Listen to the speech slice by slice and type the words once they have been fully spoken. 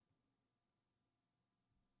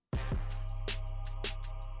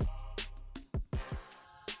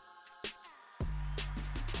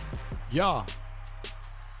Yeah.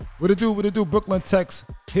 What it do, Brooklyn Tex,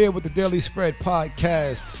 here with the Daily Spread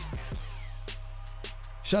podcast.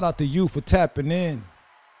 Shout out to you for tapping in.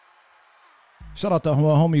 Shout out to my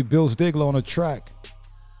homie Bill Stigler on the track.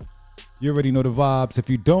 You already know the vibes. If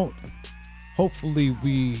you don't, hopefully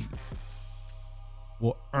we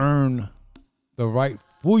will earn the right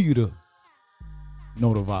for you to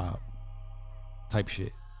know the vibe type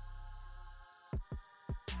shit.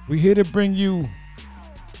 We here to bring you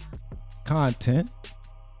content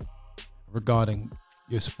regarding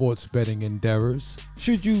your sports betting endeavors.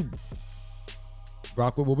 Should you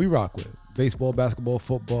rock with what we rock with? Baseball, basketball,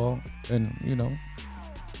 football, and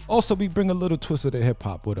also we bring a little twist of the hip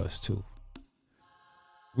hop with us too.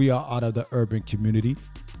 We are out of the urban community,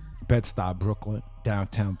 Bed-Stuy, Brooklyn,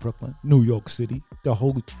 downtown Brooklyn, New York City, the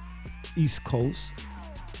whole East Coast.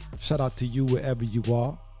 Shout out to you wherever you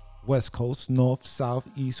are. West Coast, North, South,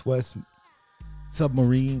 East, West,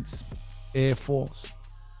 submarines, Air Force,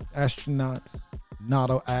 astronauts,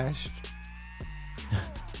 NATO Ash.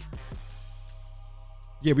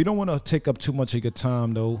 Yeah, we don't want to take up too much of your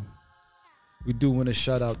time though. We do want to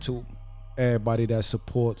shout out to everybody that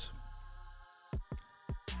supports.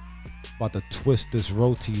 About to twist this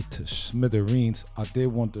roti to smithereens. I did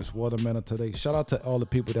want this watermelon today. Shout out to all the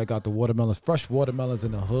people that got the watermelons, fresh watermelons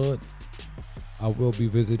in the hood. I will be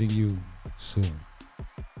visiting you soon.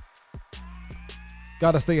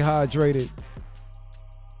 Gotta stay hydrated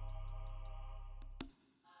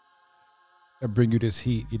and bring you this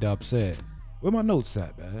heat, you know what I'm saying? Where my notes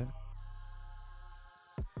at, man?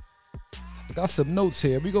 I got some notes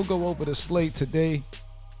here. We gonna go over the slate today.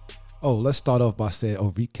 Oh, let's start off by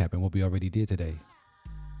recapping what we already did today.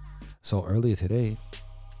 So earlier today,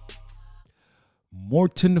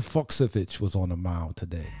 Morton Fuxovich was on the mound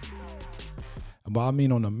today. And by I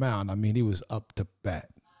mean on the mound, I mean he was up to bat.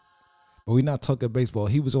 But we're not talking baseball.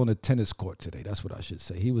 He was on the tennis court today. That's what I should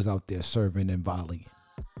say. He was out there serving and volleying.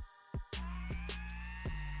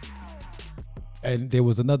 And there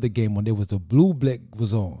was another game when there was a Blue Blick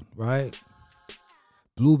was on, right?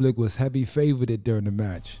 Blue Blick was heavy favored during the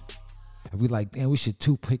match. And we like, damn, we should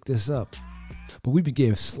pick this up. But we be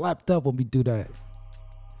getting slapped up when we do that.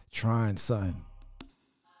 Trying something.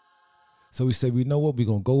 So we said, we know what? We're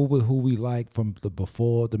going to go with who we like from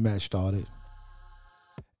before the match started.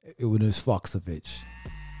 It was Fuxovich.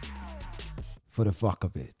 For the fuck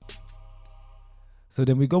of it. So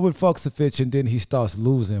then we go with Fuxovich and then he starts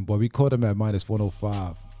losing. Boy, we caught him at minus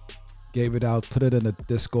 105. Gave it out, put it in the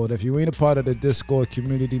Discord. If you ain't a part of the Discord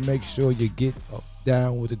community, make sure you get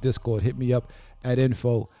down with the Discord. Hit me up at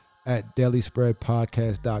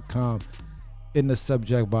info@dailyspreadpodcast.com. In the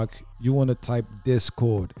subject box, you want to type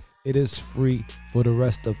Discord. It is free for the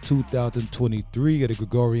rest of 2023 of the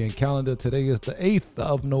Gregorian calendar. Today is the 8th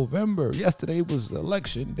of November. Yesterday was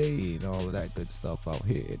election day and all of that good stuff out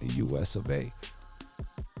here in the US of A.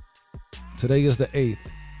 Today is the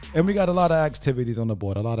 8th. And we got a lot of activities on the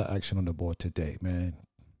board, a lot of action on the board today, man.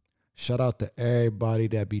 Shout out to everybody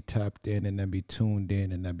that be tapped in and then be tuned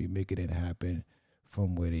in and then be making it happen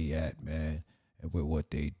from where they at, man, and with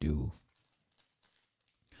what they do.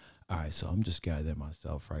 All right, so I'm just gathering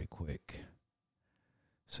myself right quick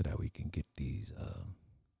so that we can get these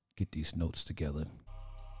notes together.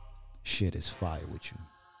 Shit is fire with you.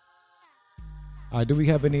 All right, do we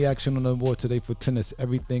have any action on the board today for tennis?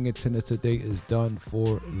 Everything in tennis today is done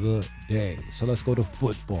for the day. So let's go to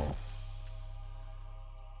football.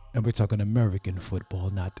 And we're talking American football,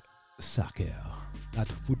 not soccer.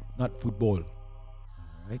 Not football. All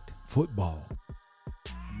right, football.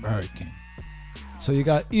 American. So you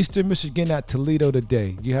got Eastern Michigan at Toledo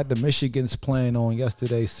today. You had the Michigans playing on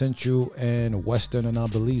yesterday, Central and Western, and I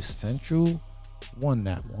believe Central won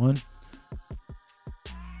that one.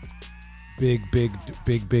 Big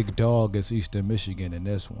dog is Eastern Michigan in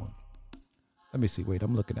this one. Let me see. Wait,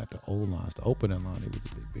 I'm looking at the old lines. The opening line, it was a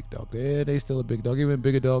big dog. Yeah, they still a big dog. Even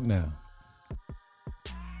bigger dog now.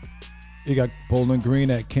 You got Bowling Green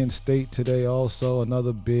at Kent State today also.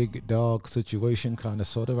 Another big dog situation, kind of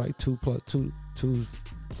sort of, right? 2 plus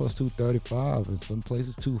 235. In some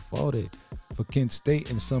places, 240 for Kent State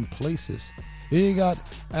in some places. Then you got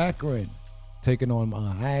Akron taking on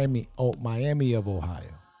Miami of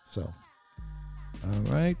Ohio. So, all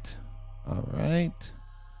right.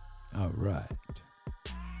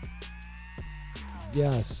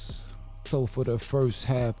 Yes. So for the first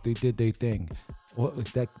half, they did their thing. Well,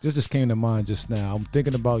 this just came to mind just now. I'm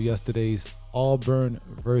thinking about yesterday's Auburn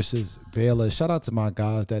versus Baylor. Shout out to my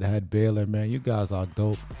guys that had Baylor, man. You guys are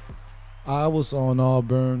dope. I was on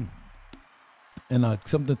Auburn, And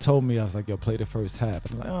something told me, I was like, yo, play the first half.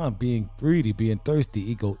 And I'm like, oh, I'm being greedy, being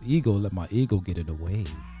thirsty. Let my ego get in the way.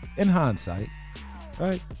 In hindsight,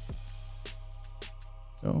 right?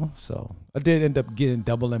 So I did end up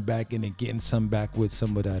doubling back in and getting some back with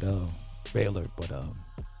some of that Baylor. But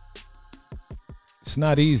it's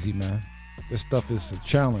not easy, man. This stuff is a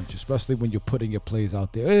challenge, especially when you're putting your plays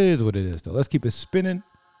out there. It is what it is, though. Let's keep it spinning.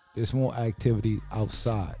 There's more activity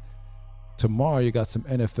outside. Tomorrow, you got some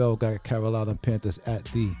NFL, got Carolina Panthers at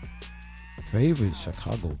the favorite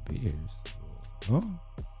Chicago Bears. Huh?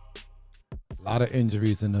 A lot of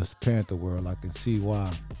injuries in this Panther world. I can see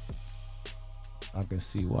why.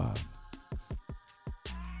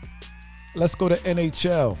 Let's go to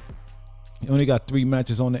NHL. You only got 3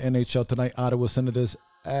 matches on the NHL tonight. Ottawa Senators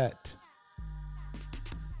at...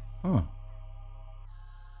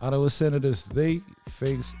 Ottawa Senators, they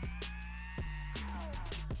face...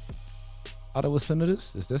 Ottawa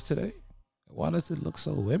Senators? Is this today? Why does it look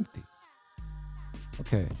so empty?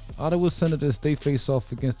 Okay. Ottawa Senators, they face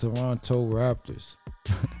off against Toronto Raptors.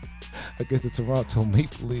 Against the Toronto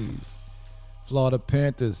Maple Leafs. Florida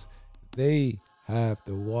Panthers, they have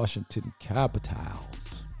the Washington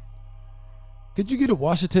Capitals. Could you get a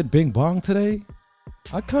Washington Bing Bong today?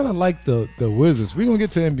 I kind of like the Wizards. We're going to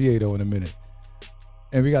get to NBA, though, in a minute.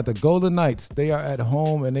 And we got the Golden Knights. They are at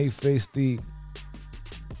home, and they face the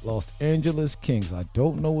Los Angeles Kings. I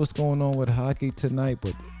don't know what's going on with hockey tonight,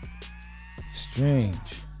 but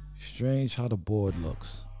strange how the board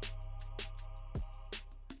looks.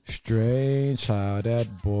 Strange how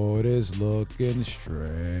that board is looking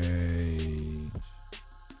strange.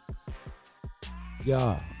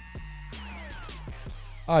 Yeah.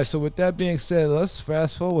 All right, so with that being said, let's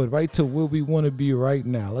fast forward right to where we want to be right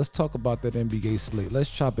now. Let's talk about that NBA slate. Let's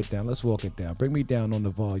chop it down. Let's walk it down. Bring me down on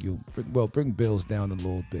the volume. Bring Bills down a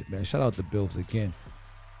little bit, man. Shout out to Bills again.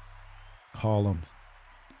 Harlem.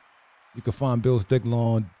 You can find Bills Diggler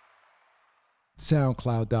on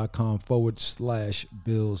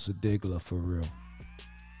SoundCloud.com/Bills Diggler for real.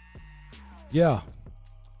 Yeah.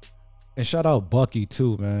 And shout out Bucky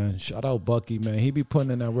too, man. Shout out Bucky, man. He be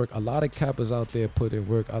putting in that work. A lot of cappers out there put in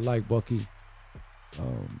work. I like Bucky.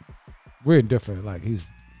 We're different. Like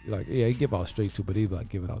he's like, yeah, he give out straight too, but he like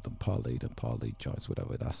giving out them parlay joints,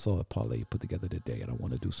 whatever. And I saw a parlay put together today, and I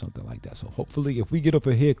want to do something like that. So hopefully, if we get up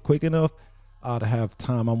in here quick enough, I'll have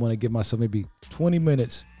time. I want to give myself maybe 20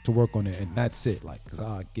 minutes to work on it, and that's it. Like, cause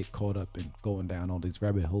I get caught up in going down all these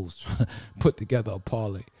rabbit holes trying to put together a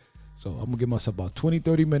parlay. So I'm going to give myself about 20,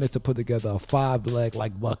 30 minutes to put together a 5-leg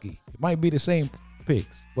like Bucky. It might be the same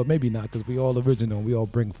picks, but maybe not because we all original and we all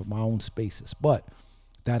bring from our own spaces. But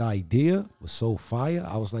that idea was so fire.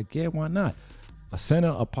 I was like, yeah, why not? A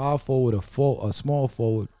center, a power forward, a small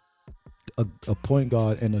forward, a point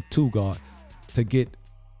guard, and a 2 guard to get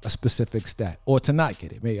a specific stat or to not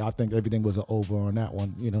get it. Maybe I think everything was an over on that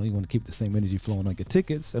one. You know, you want to keep the same energy flowing on your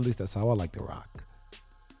tickets. At least that's how I like to rock.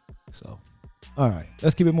 So... all right,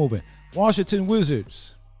 let's keep it moving. Washington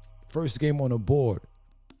Wizards, first game on the board.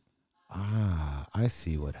 I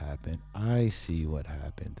see what happened. I see what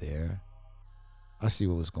happened there. I see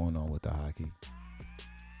what was going on with the hockey.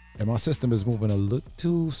 And my system is moving a little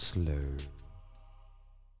too slow.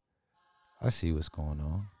 I see what's going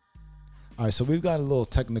on. All right, so we've got a little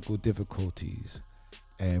technical difficulties,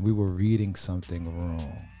 and we were reading something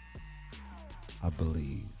wrong, I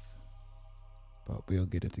believe. But we'll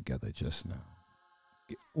get it together just now.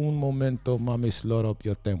 Un momento, mami, slow up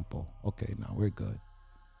your tempo. Okay, now we're good.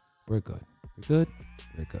 We're good.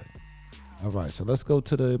 All right, so let's go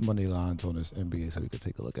to the money lines on this NBA so we can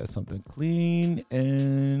take a look at something clean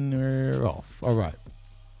and off. All right.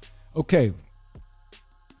 Okay.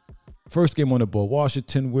 First game on the board,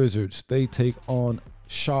 Washington Wizards. They take on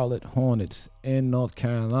Charlotte Hornets in North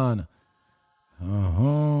Carolina.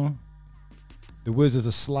 The Wizards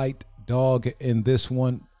a slight dog in this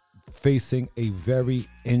one, facing a very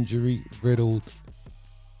injury-riddled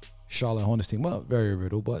Charlotte Hornets team. Well, very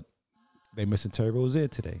riddled, but they missing Terry Rozier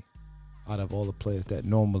today. Out of all the players that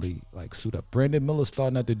normally like suit up, Brandon Miller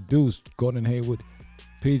starting at the deuce, Gordon Hayward,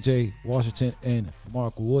 PJ Washington, and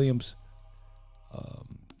Mark Williams.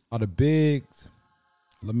 Are the bigs,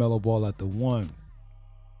 LaMelo Ball at the 1.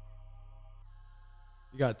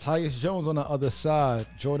 You got Tyus Jones on the other side,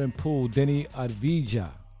 Jordan Poole, Denny Advija,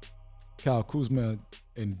 Kyle Kuzma,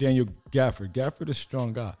 and Daniel Gafford. Gafford is a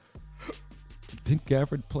strong guy. Didn't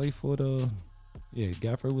Gafford play for the... Yeah,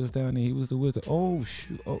 Gafford was down there. He was the Wizard. Oh,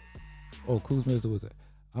 shoot. Oh, Kuzma is the Wizard.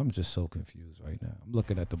 I'm just so confused right now. I'm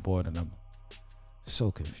looking at the board, and I'm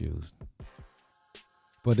so confused.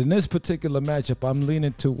 But in this particular matchup, I'm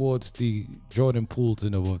leaning towards the Jordan Pooles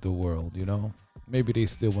of the world, you know? Maybe they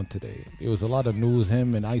still won today. There was a lot of news,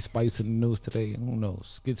 him and Ice Spice in the news today. Who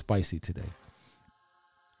knows? Get spicy today.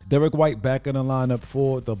 Derek White back in the lineup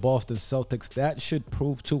for the Boston Celtics. That should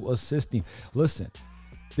prove to assist him. Listen,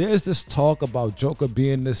 there's this talk about Joker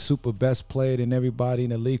being the super best player than everybody in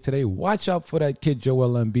the league today. Watch out for that kid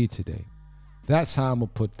Joel Embiid today. That's how I'm going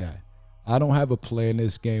to put that. I don't have a player in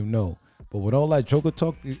this game, no. But with all that Joker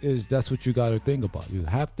talk, that's what you got to think about. You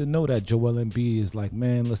have to know that Joel Embiid is like,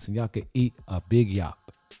 man, listen, y'all can eat a big yop.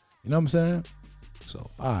 You know what I'm saying? So,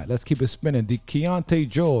 all right, let's keep it spinning. Keontae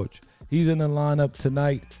George, he's in the lineup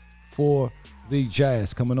tonight for the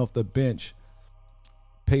Jazz, coming off the bench.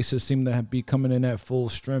 Pacers seem to be coming in at full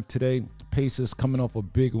strength today. Pacers coming off a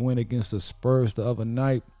big win against the Spurs the other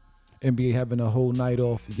night. NBA having a whole night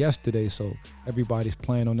off yesterday, so everybody's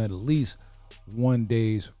playing on at least 1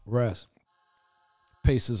 day's rest.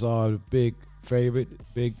 Pacers are the big favorite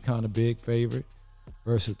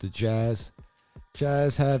versus the Jazz.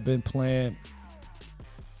 Jazz have been playing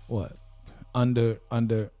under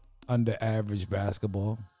average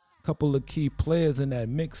basketball. A couple of key players in that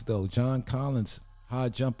mix though. John Collins, high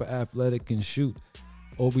jumper, athletic, can shoot.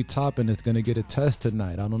 Obi Toppin is gonna get a test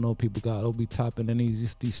tonight. I don't know if people got Obi Toppin and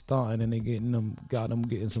he's starting and they got him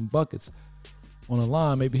getting some buckets on the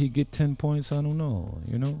line. Maybe he get 10 points. I don't know.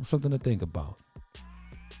 Something to think about.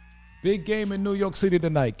 Big game in New York City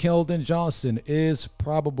tonight. Keldon Johnson is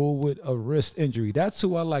probable with a wrist injury. That's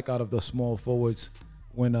who I like out of the small forwards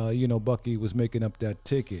when, Bucky was making up that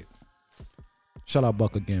ticket. Shout out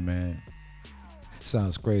Buck again, man.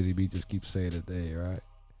 Sounds crazy, but he just keeps saying it there, right?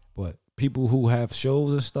 But people who have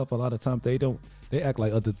shows and stuff, a lot of times they act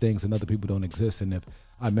like other things and other people don't exist. And if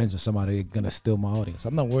I mention somebody, they're going to steal my audience.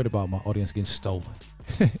 I'm not worried about my audience getting stolen.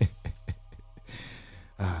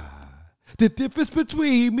 The difference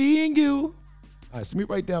between me and you. All right, so let me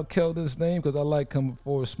write down Keldon's name because I like coming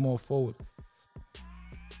forward, small forward,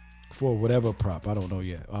 for whatever prop. I don't know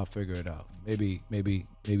yet. I'll figure it out. Maybe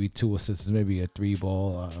 2 assists, maybe a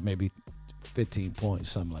 3-ball, maybe 15 points,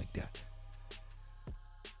 something like that.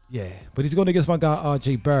 Yeah, but he's going against my guy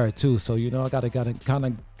R.J. Barrett too. So I gotta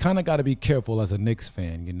kind of gotta be careful as a Knicks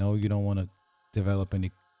fan. You don't want to develop any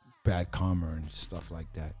bad karma and stuff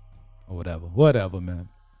like that, or whatever, man.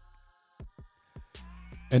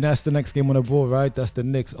 And that's the next game on the board, right? That's the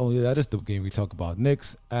Knicks. Oh, yeah, that is the game we talk about.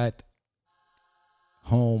 Knicks at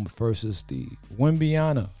home versus the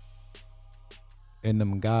Wimbiana and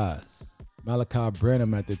them guys. Malachi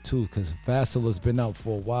Branham at the 2 because Vassell has been out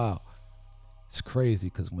for a while. It's crazy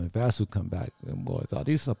because when Vassell come back, them boys,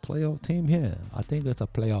 this a playoff team here? I think it's a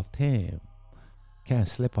playoff team. Can't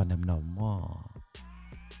slip on them no more.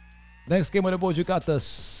 Next game on the board, you got the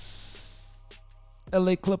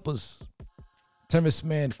LA Clippers. Terrence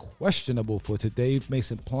Mann questionable for today.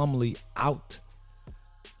 Mason Plumlee out.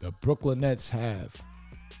 The Brooklyn Nets have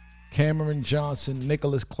Cameron Johnson,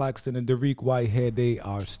 Nicholas Claxton, and Dariq Whitehead. They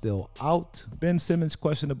are still out. Ben Simmons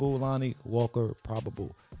questionable. Lonnie Walker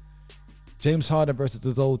probable. James Harden versus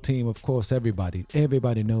his old team. Of course, everybody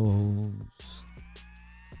knows.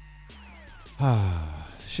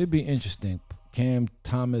 Should be interesting. Cam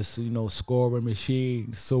Thomas, scoring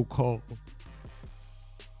machine, so-called.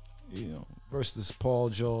 Versus Paul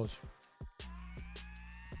George.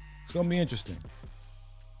 It's going to be interesting.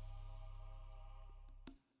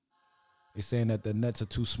 They're saying that the Nets are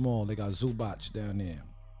too small. They got Zubac down there.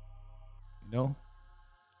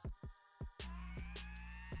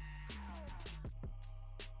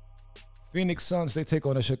 Phoenix Suns, they take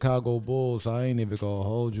on the Chicago Bulls. I ain't even going to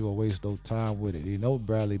hold you or waste no time with it.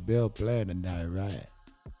 Bradley Beal playing tonight, right?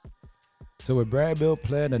 So with Brad Beal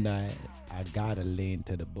playing tonight, I gotta lean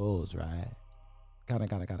to the Bulls, right? Kinda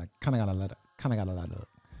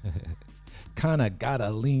gotta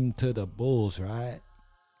lean to the Bulls, right?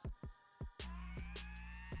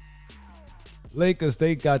 Lakers,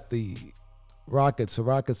 they got the Rockets. The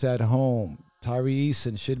Rockets at home. Tyree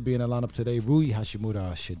Eason should be in the lineup today. Rui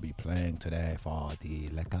Hashimura should be playing today for the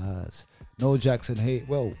Lakers. No Jackson Hayes.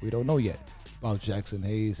 Well, we don't know yet about Jackson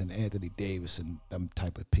Hayes and Anthony Davis and them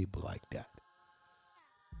type of people like that.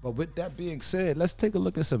 But with that being said, let's take a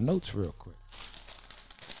look at some notes real quick.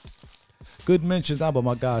 Good mentions out, but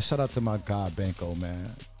my guy, shout out to my guy Banco, man.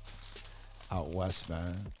 Out west,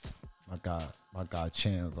 man. My guy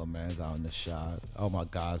Chandler, man, is out in the shot. Oh my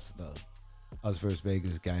guys, the Us vs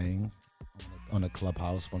Vegas gang on the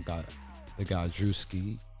clubhouse. The guy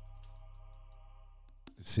Drewski,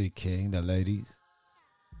 the C King, the ladies,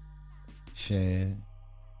 Shan,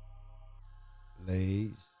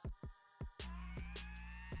 Lays.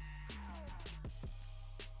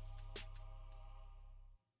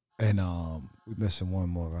 And we missing one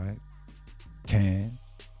more, right? Can.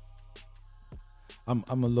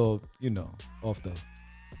 I'm a little, off the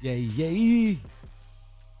yay.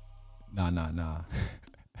 Nah.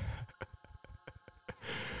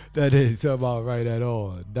 That ain't about right at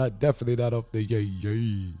all. Definitely not off the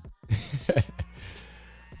yay.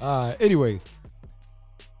 Anyway.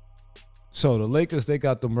 So the Lakers, they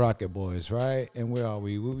got them Rocket Boys, right? And where are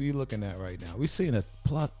we? What are we looking at right now? We seen a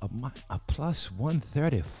plus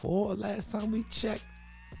 134 last time we checked.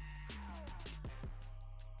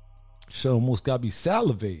 So almost got me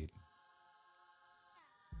salivated.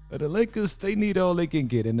 But the Lakers, they need all they can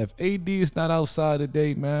get. And if AD is not outside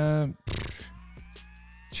today, man,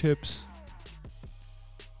 chips.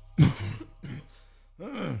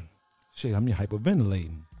 Shit, I'm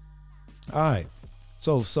hyperventilating. All right.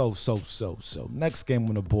 So. Next game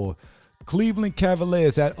on the board. Cleveland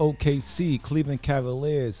Cavaliers at OKC. Cleveland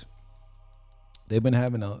Cavaliers, they've been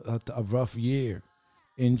having a rough year.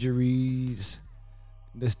 Injuries,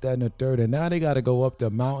 this, that, and the third. And now they got to go up the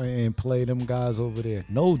mountain and play them guys over there.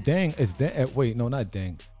 No, dang. It's wait, no, not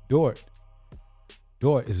dang. Dort.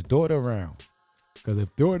 Is Dort around? Because if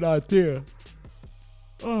Dort not there,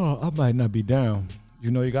 I might not be down.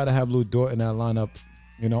 You got to have Lou Dort in that lineup.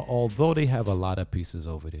 Although they have a lot of pieces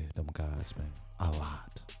over there, them guys, man, a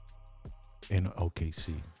lot in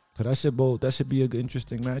OKC. So that should be an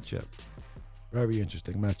interesting matchup. Very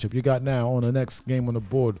interesting matchup. You got now on the next game on the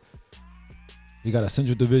board, you got a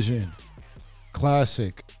Central Division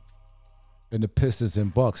Classic and the Pistons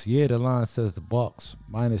and Bucks. Yeah, the line says the Bucks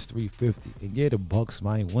minus 350. And yeah, the Bucks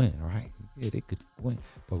might win, right? Yeah, they could win.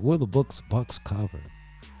 But will the Bucks cover?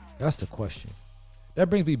 That's the question. That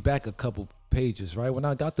brings me back a couple pages, right? When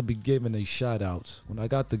I got to be giving these shout-outs, a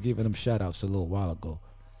little while ago,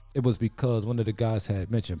 it was because one of the guys had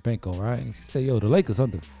mentioned Benko, right? He said, yo, the Lakers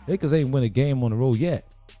ain't win a game on the road yet.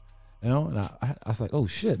 And I was like, oh,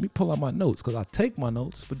 shit, let me pull out my notes, because I take my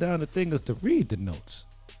notes, but now the thing is to read the notes.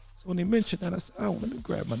 So when he mentioned that, I said, oh, let me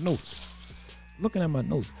grab my notes. Looking at my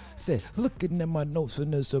notes, looking at my notes,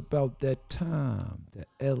 and it's about that time that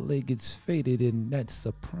LA gets faded, and that's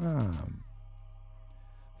a prime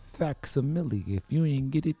facsimile. If you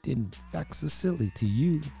ain't get it, then facts are silly to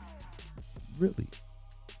you. Really.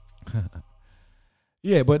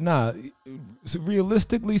 Yeah, but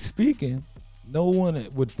realistically speaking, no one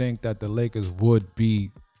would think that the Lakers would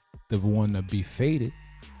be the one to be faded,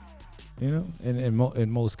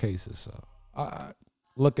 in most cases. So I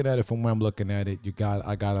looking at it from where I'm looking at it,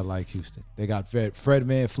 I gotta like Houston. They got Fred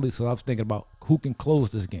VanVleet, so I was thinking about who can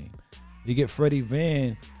close this game. You get Freddie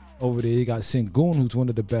Van over there, you got Sengun, who's one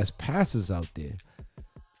of the best passers out there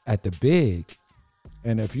at the big.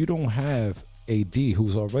 And if you don't have AD,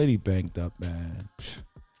 who's already banged up, man,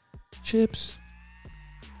 chips.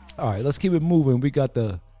 All right, let's keep it moving. We got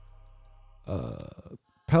the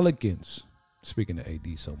Pelicans. Speaking of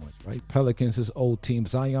AD so much, right? Pelicans, his old team.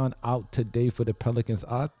 Zion out today for the Pelicans.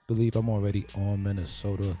 I believe I'm already on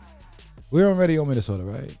Minnesota. We're already on Minnesota,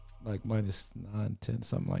 right? Like minus 9, 10,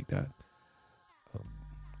 something like that.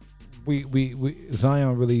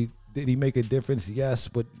 Zion really, did he make a difference? Yes,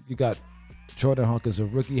 but you got Jordan Hawkins, a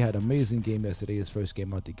rookie, had an amazing game yesterday, his first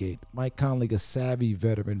game out the gate. Mike Conley, a savvy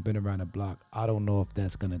veteran, been around the block. I don't know if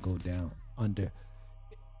that's going to go down under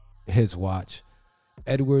his watch.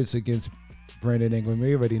 Edwards against Brandon Ingram.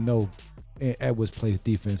 We already know Edwards plays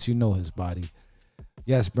defense. You know his body.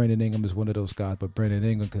 Yes, Brandon Ingram is one of those guys, but Brandon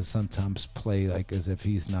Ingram can sometimes play like as if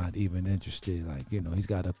he's not even interested. Like, he's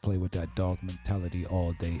got to play with that dog mentality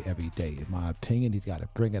all day, every day. In my opinion, he's got to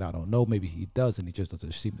bring it. I don't know. Maybe he does, and he just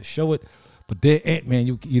doesn't seem to show it. But then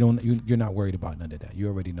Ant-Man, you're not worried about none of that. You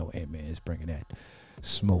already know Ant-Man is bringing that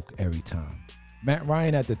smoke every time. Matt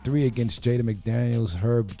Ryan at the 3 against Jaden McDaniels,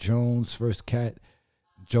 Herb Jones, first cat,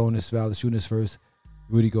 Jonas Valanciunas first,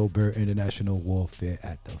 Rudy Gobert, International Warfare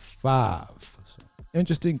at the 5. So,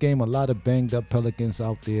 interesting game. A lot of banged up Pelicans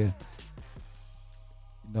out there.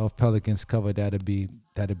 If Pelicans cover, that'd be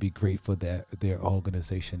great for their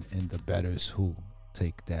organization and the bettors who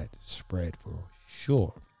take that spread for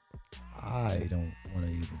sure. I don't want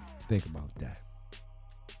to even think about that.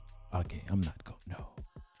 Okay, I'm not going. No,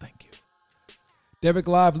 thank you. Derek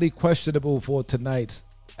Lively questionable for tonight's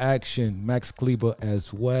action. Max Kleber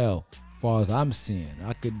as well. As far as I'm seeing,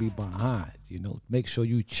 I could be behind. Make sure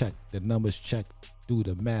you check the numbers, do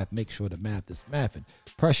the math, make sure the math is mathing.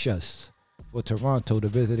 Precious for Toronto, the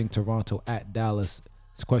visiting Toronto at Dallas.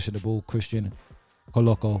 It's questionable. Christian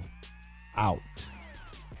Coloco out.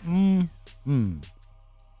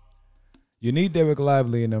 You need Derek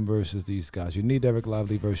Lively in them versus these guys. You need Derek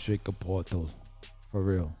Lively versus Jacob Porto. For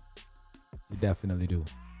real. You definitely do.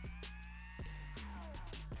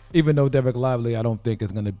 Even though Derek Lively, I don't think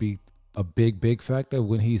is going to be a big factor.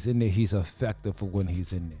 When he's in there, he's effective for when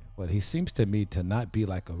he's in there. But he seems to me to not be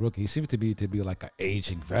like a rookie. He seems to be like an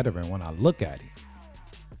aging veteran when I look at him.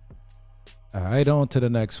 All right, on to the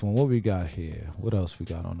next one. What we got here? What else we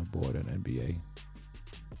got on the board in NBA?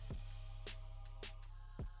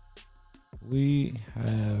 We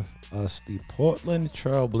have us the Portland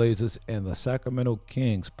Trailblazers and the Sacramento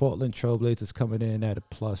Kings. Portland Trailblazers coming in at a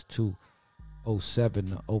plus 207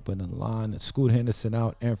 to open the line. Scoot Henderson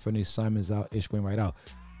out, Anthony Simons out, Ish Wainwright out.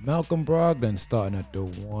 Malcolm Brogdon starting at the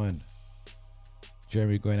 1.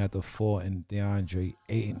 Jeremy Grant at the 4 and DeAndre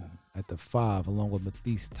Ayton at the 5, along with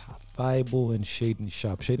Matisse Thybulle and Shaden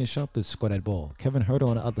Sharp. Shaden Sharp can score that ball. Kevin Huerter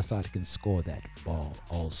on the other side can score that ball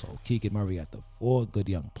also. Keegan Murray at the 4, good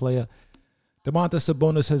young player. Domantas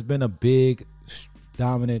Sabonis has been a big,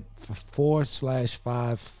 dominant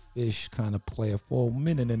 4/5-ish kind of player for a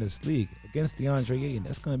minute in this league. Against DeAndre Ayton,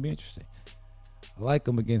 that's going to be interesting. I like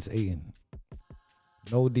him against Ayton.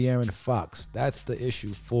 No De'Aaron Fox. That's the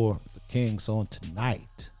issue for the Kings on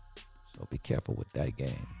tonight. So be careful with that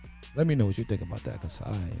game. Let me know what you think about that, because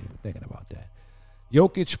I ain't even thinking about that.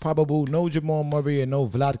 Jokic probable, no Jamal Murray, and no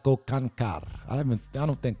Vlatko Kankar. I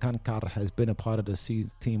don't think Kankar has been a part of the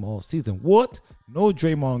team all season. What? No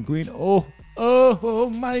Draymond Green. Oh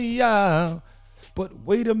my God. But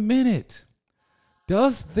wait a minute.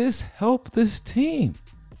 Does this help this team?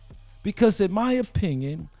 Because in my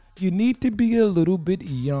opinion, you need to be a little bit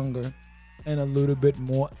younger and a little bit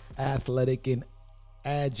more athletic and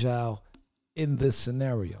agile in this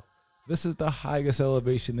scenario. This is the highest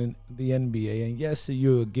elevation in the NBA. And yes,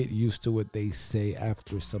 you'll get used to what they say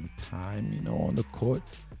after some time, on the court.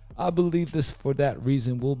 I believe this, for that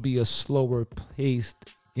reason, will be a slower paced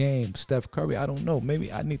game. Steph Curry, I don't know.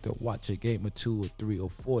 Maybe I need to watch a game or 2 or 3 or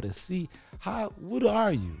 4 to see what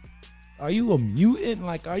are you? Are you a mutant?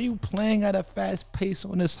 Like, are you playing at a fast pace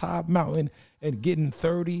on this high mountain and getting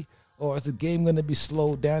 30? Or is the game going to be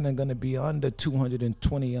slowed down and going to be under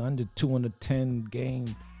 220, under 210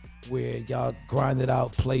 game, where y'all grind it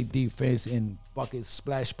out, play defense, and bucket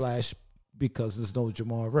splash because there's no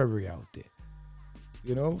Jamal Murray out there.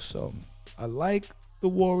 So I like the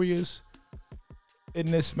Warriors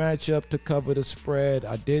in this matchup to cover the spread.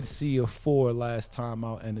 I did see a 4 last time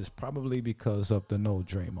out, and it's probably because of the no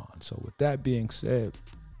Draymond. So with that being said,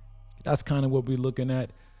 that's kind of what we're looking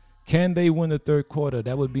at. Can they win the third quarter?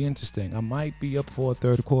 That would be interesting. I might be up for a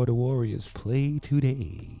third quarter Warriors play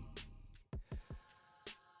today.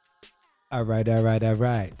 All right.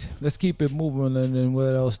 Let's keep it moving. And then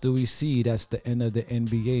what else do we see? That's the end of the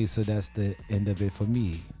NBA. So that's the end of it for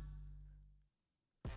me.